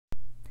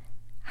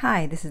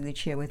Hi, this is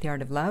Lucia with The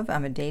Art of Love.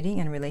 I'm a dating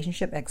and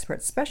relationship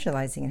expert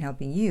specializing in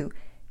helping you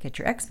get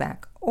your ex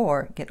back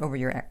or get over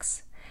your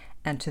ex.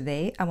 And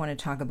today I want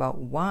to talk about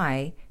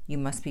why you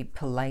must be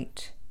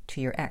polite to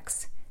your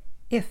ex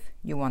if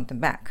you want them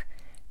back.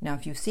 Now,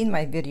 if you've seen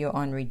my video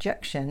on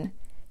rejection,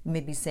 you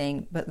may be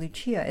saying, but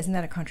Lucia, isn't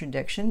that a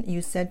contradiction?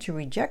 You said to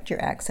reject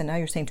your ex and now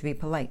you're saying to be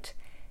polite.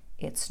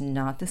 It's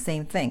not the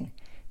same thing.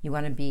 You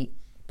want to be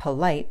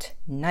polite,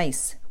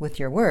 nice with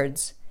your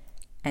words,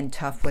 and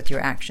tough with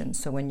your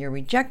actions. So when you're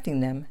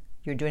rejecting them,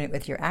 you're doing it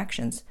with your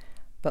actions.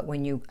 But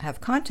when you have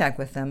contact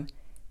with them,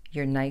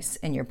 you're nice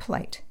and you're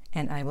polite.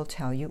 And I will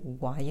tell you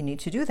why you need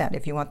to do that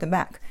if you want them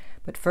back.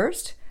 But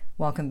first,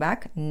 welcome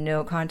back,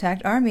 No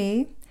Contact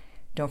Army.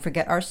 Don't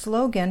forget our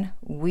slogan,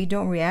 we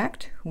don't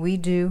react, we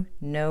do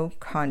no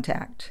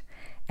contact.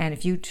 And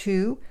if you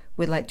too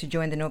would like to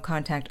join the No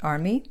Contact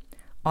Army,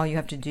 all you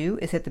have to do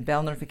is hit the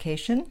bell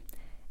notification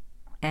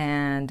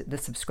and the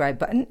subscribe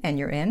button and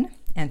you're in.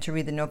 And to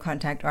read the No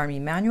Contact Army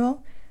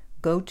manual,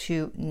 go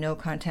to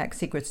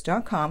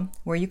nocontactsecrets.com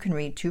where you can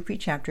read 2 free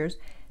chapters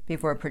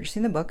before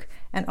purchasing the book.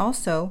 And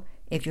also,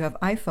 if you have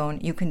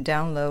iPhone, you can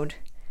download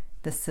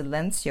the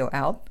Silencio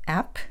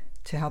app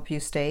to help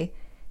you stay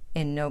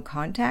in no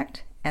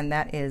contact. And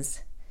that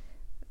is,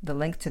 the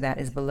link to that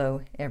is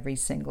below every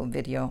single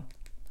video.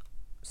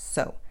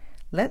 So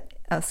let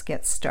us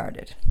get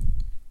started.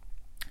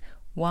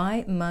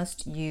 Why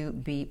must you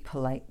be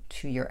polite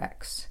to your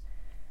ex?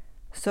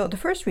 So the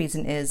first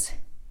reason is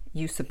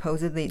you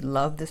supposedly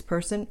love this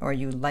person or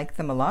you like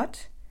them a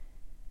lot.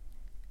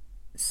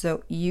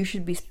 So you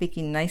should be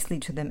speaking nicely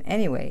to them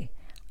anyway,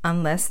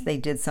 unless they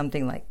did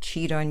something like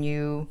cheat on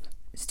you,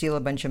 steal a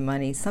bunch of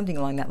money, something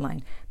along that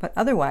line. But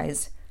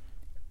otherwise,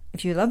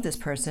 if you love this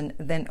person,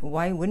 then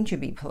why wouldn't you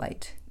be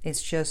polite?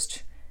 It's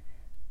just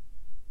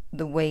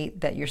the way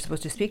that you're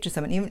supposed to speak to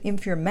someone. Even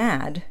if you're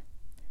mad,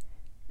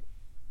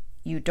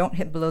 you don't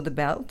hit below the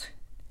belt,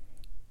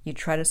 you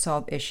try to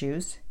solve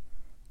issues,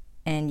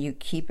 and you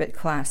keep it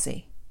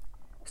classy.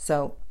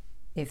 So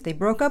if they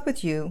broke up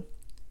with you,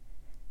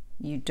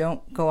 you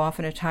don't go off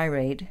in a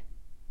tirade,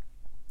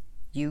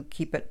 you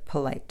keep it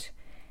polite.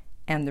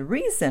 And the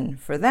reason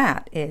for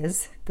that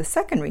is the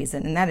second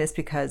reason, and that is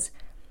because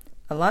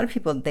a lot of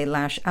people, they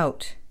lash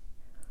out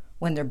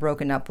when they're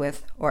broken up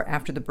with or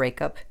after the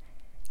breakup,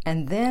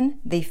 and then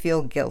they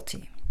feel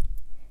guilty.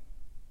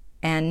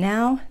 And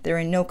now they're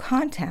in no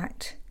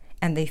contact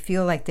and they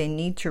feel like they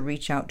need to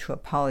reach out to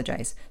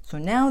apologize. So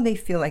now they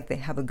feel like they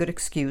have a good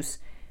excuse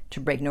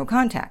to break no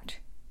contact.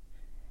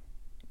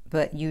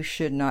 But you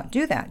should not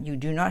do that. You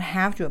do not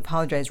have to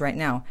apologize right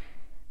now.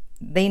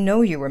 They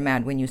know you were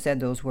mad when you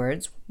said those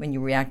words, when you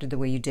reacted the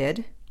way you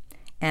did,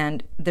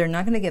 and they're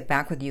not going to get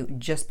back with you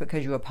just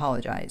because you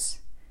apologize.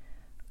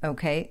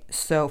 Okay?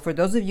 So for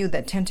those of you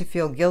that tend to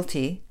feel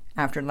guilty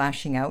after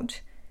lashing out,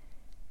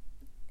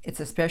 it's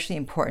especially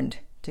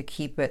important to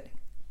keep it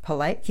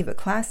polite, keep it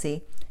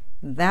classy.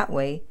 That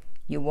way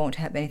you won't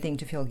have anything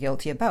to feel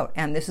guilty about.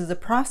 And this is a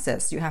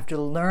process. You have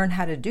to learn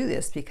how to do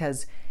this,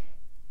 because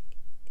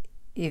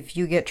if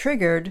you get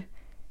triggered,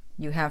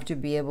 you have to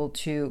be able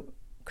to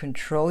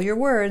control your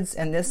words.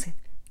 And this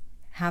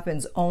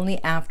happens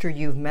only after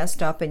you've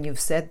messed up and you've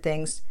said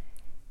things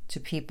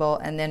to people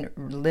and then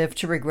lived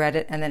to regret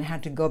it and then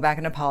had to go back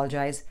and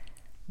apologize.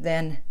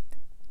 Then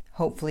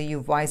hopefully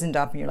you've wisened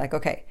up and you're like,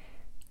 okay,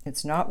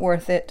 it's not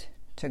worth it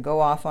to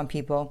go off on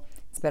people.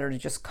 It's better to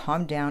just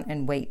calm down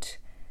and wait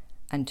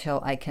until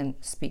I can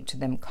speak to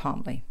them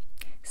calmly.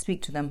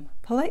 Speak to them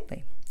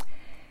politely.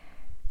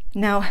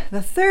 Now,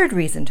 the third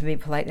reason to be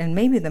polite, and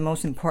maybe the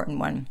most important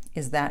one,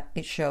 is that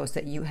it shows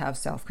that you have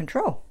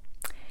self-control.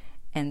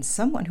 And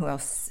someone who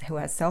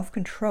has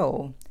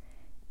self-control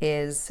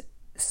is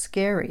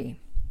scary.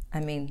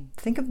 I mean,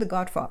 think of The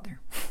Godfather.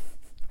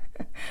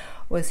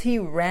 Was he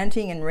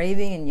ranting and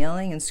raving and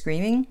yelling and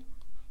screaming?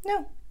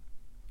 No.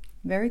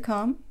 Very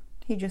calm.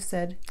 He just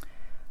said,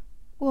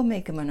 we'll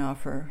make him an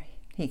offer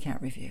he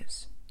can't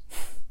refuse.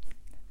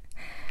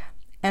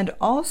 And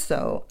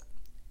also,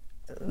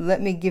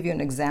 let me give you an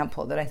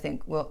example that I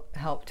think will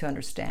help to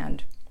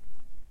understand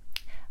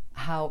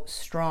how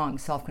strong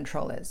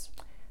self-control is.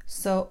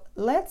 So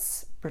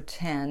let's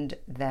pretend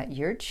that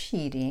you're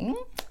cheating,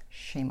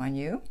 shame on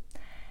you,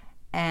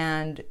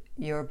 and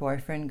your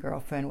boyfriend,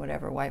 girlfriend,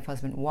 whatever, wife,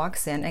 husband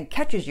walks in and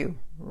catches you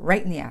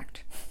right in the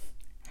act.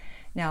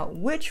 Now,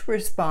 which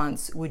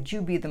response would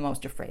you be the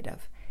most afraid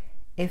of?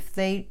 If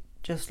they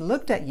just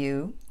looked at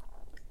you,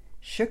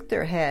 shook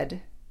their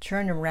head,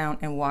 turned around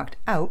and walked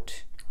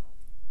out,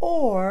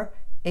 or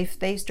if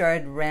they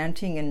started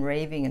ranting and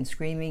raving and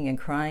screaming and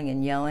crying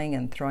and yelling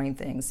and throwing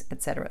things,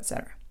 etc.,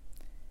 etc.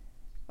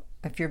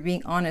 If you're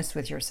being honest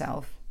with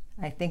yourself,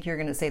 I think you're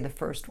going to say the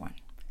first one.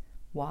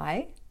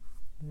 Why?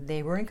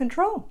 They were in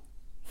control.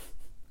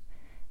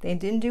 They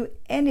didn't do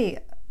any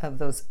of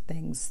those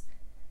things.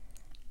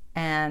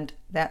 And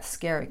that's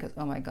scary because,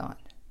 oh my God,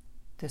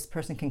 this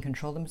person can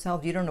control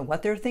themselves. You don't know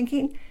what they're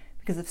thinking,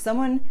 because if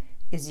someone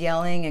is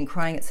yelling and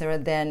crying, etc.,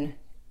 then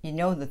you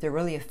know that they're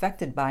really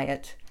affected by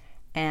it,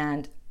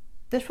 and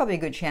there's probably a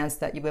good chance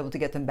that you'll be able to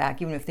get them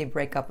back even if they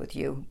break up with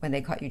you when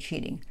they caught you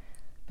cheating.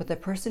 But the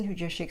person who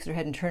just shakes their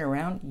head and turn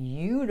around,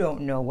 you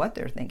don't know what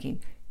they're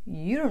thinking.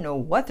 You don't know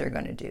what they're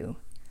going to do.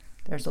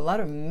 There's a lot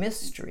of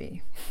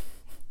mystery.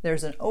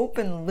 There's an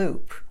open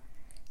loop.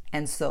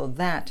 And so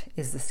that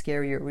is the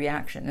scarier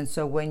reaction. And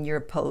so when you're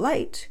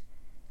polite,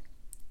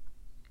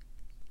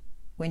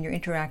 when you're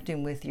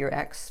interacting with your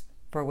ex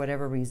for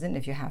whatever reason,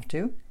 if you have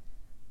to,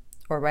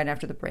 or right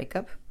after the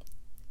breakup,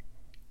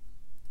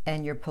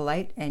 and you're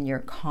polite and you're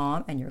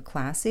calm and you're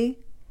classy,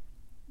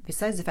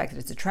 besides the fact that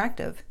it's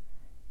attractive,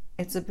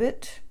 it's a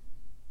bit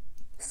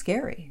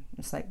scary.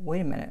 It's like,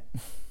 wait a minute.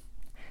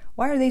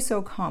 Why are they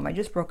so calm? I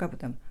just broke up with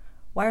them.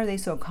 Why are they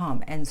so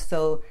calm? And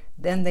so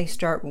then they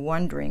start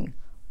wondering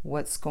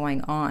what's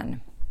going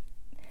on.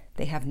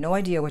 They have no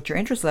idea what your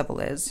interest level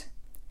is.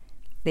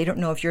 They don't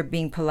know if you're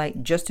being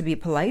polite just to be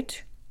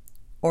polite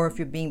or if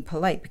you're being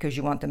polite because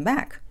you want them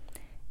back.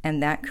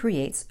 And that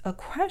creates a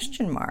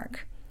question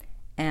mark.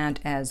 And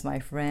as my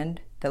friend,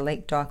 the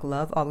late Doc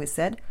Love, always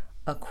said,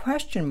 a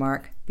question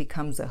mark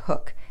becomes a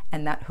hook,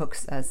 and that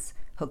hooks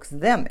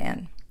them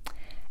in.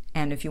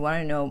 And if you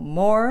want to know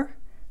more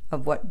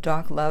of what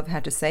Doc Love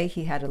had to say,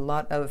 he had a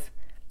lot of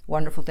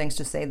wonderful things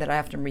to say that I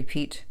often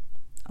repeat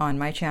on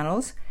my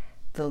channels.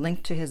 The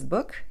link to his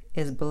book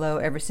is below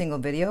every single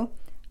video.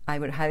 I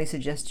would highly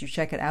suggest you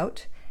check it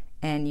out,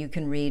 and you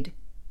can read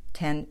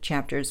 10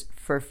 chapters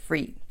for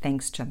free,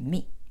 thanks to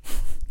me.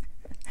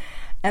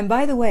 And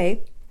by the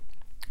way,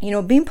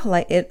 being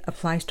polite, it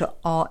applies to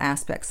all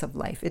aspects of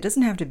life. It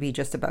doesn't have to be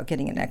just about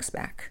getting an ex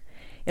back.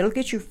 It'll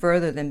get you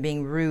further than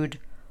being rude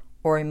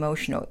or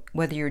emotional,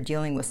 whether you're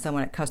dealing with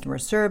someone at customer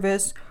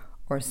service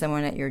or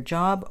someone at your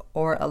job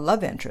or a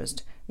love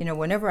interest.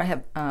 Whenever I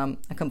have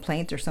a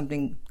complaint or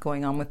something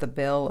going on with the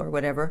bill or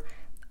whatever,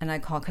 and I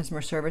call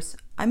customer service,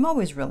 I'm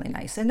always really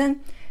nice. And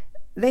then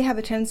they have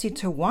a tendency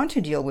to want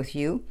to deal with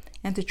you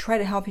and to try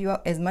to help you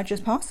out as much as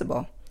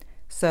possible.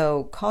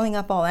 So calling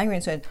up all angry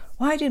and saying,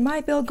 why did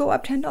my bill go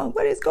up $10?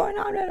 What is going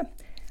on?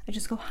 I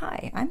just go,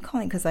 hi, I'm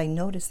calling because I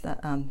noticed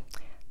that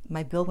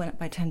my bill went up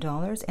by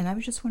 $10 and I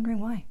was just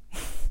wondering why.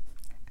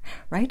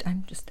 Right?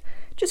 I'm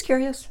just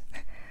curious.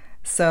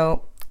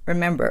 So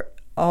remember,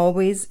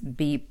 always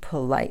be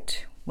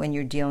polite when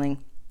you're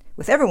dealing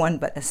with everyone,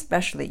 but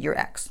especially your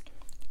ex.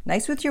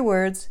 Nice with your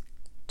words,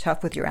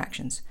 tough with your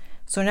actions.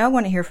 So now I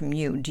want to hear from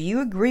you. Do you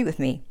agree with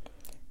me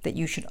that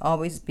you should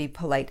always be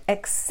polite,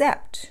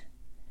 except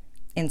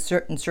in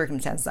certain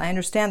circumstances? I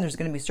understand there's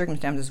going to be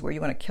circumstances where you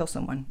want to kill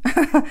someone.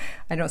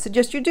 I don't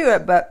suggest you do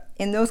it, but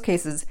in those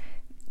cases,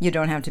 you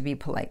don't have to be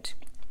polite.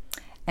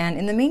 And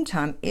in the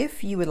meantime,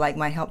 if you would like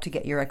my help to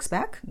get your ex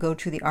back, go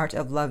to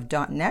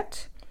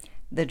theartoflove.net.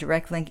 The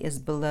direct link is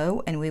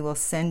below, and we will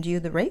send you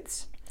the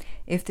rates.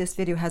 If this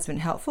video has been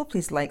helpful,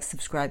 please like,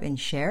 subscribe, and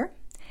share.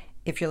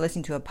 If you're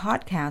listening to a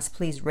podcast,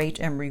 please rate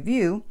and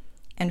review.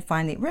 And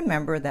finally,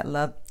 remember that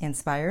love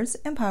inspires,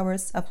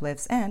 empowers,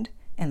 uplifts, and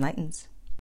enlightens.